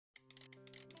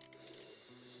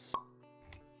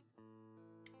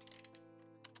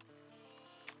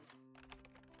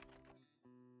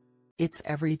It's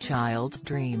every child's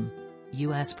dream.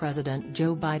 U.S. President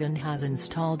Joe Biden has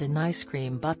installed an ice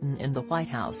cream button in the White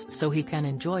House so he can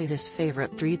enjoy his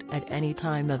favorite treat at any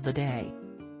time of the day.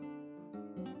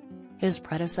 His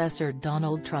predecessor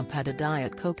Donald Trump had a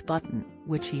Diet Coke button,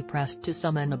 which he pressed to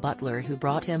summon a butler who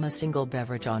brought him a single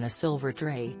beverage on a silver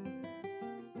tray.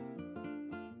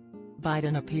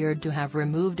 Biden appeared to have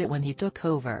removed it when he took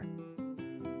over.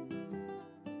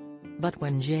 But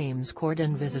when James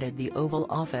Corden visited the Oval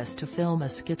Office to film a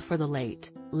skit for the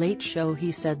Late Show,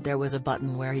 he said there was a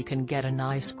button where he can get an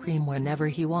ice cream whenever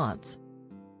he wants.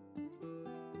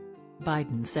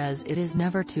 Biden says it is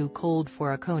never too cold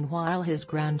for a cone, while his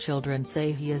grandchildren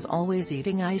say he is always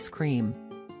eating ice cream.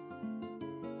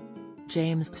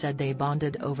 James said they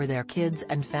bonded over their kids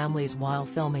and families while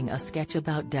filming a sketch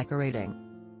about decorating.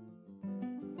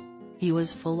 He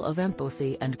was full of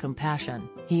empathy and compassion,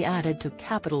 he added to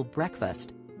Capitol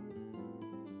Breakfast.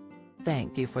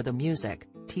 "Thank you for the music,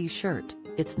 t-shirt,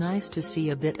 it's nice to see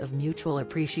a bit of mutual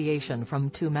appreciation from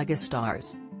two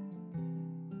megastars."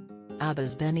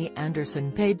 ABBA's Benny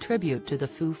Andersson paid tribute to the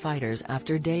Foo Fighters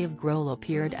after Dave Grohl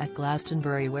appeared at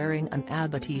Glastonbury wearing an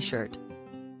ABBA t-shirt.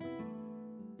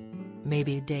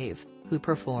 Maybe Dave, who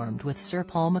performed with Sir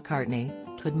Paul McCartney,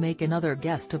 could make another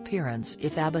guest appearance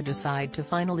if ABBA decide to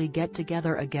finally get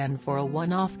together again for a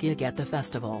one-off gig at the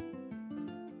festival.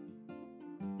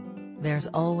 There's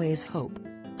always hope.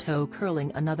 Toe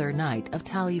curling, another night of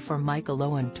tally for Michael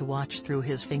Owen to watch through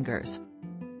his fingers.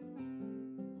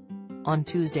 On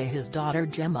Tuesday his daughter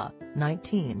Gemma,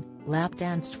 19, lap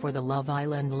danced for the Love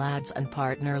Island lads and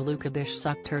partner Luca Bish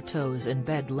sucked her toes in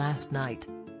bed last night.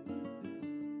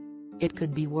 It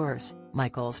could be worse.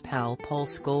 Michael's pal Paul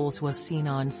Scholes was seen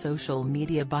on social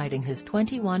media biting his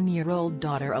 21-year-old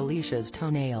daughter Alicia's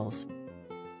toenails.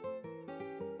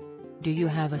 Do you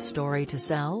have a story to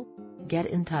sell? Get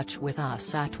in touch with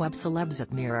us at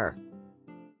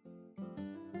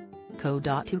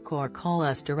webcelebs@mirror.co.uk or call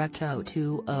us direct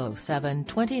 0207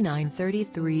 29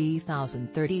 33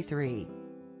 033.